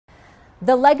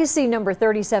The legacy number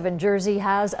 37 jersey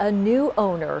has a new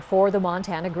owner for the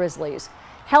Montana Grizzlies.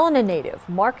 Helena native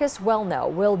Marcus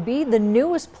Welnel will be the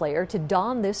newest player to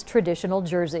don this traditional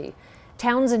jersey.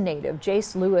 Townsend native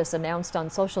Jace Lewis announced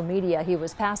on social media he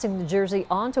was passing the jersey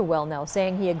on to Welnel,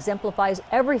 saying he exemplifies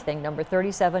everything number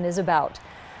 37 is about.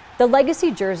 The legacy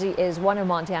jersey is one of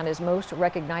Montana's most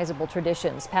recognizable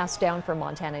traditions, passed down from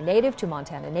Montana native to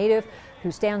Montana native, who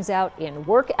stands out in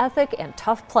work ethic and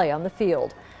tough play on the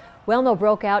field. Welnel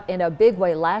broke out in a big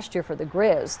way last year for the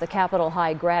Grizz. The Capitol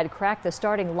High grad cracked the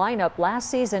starting lineup last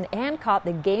season and caught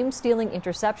the game-stealing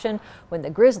interception when the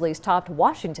Grizzlies topped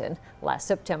Washington last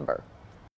September.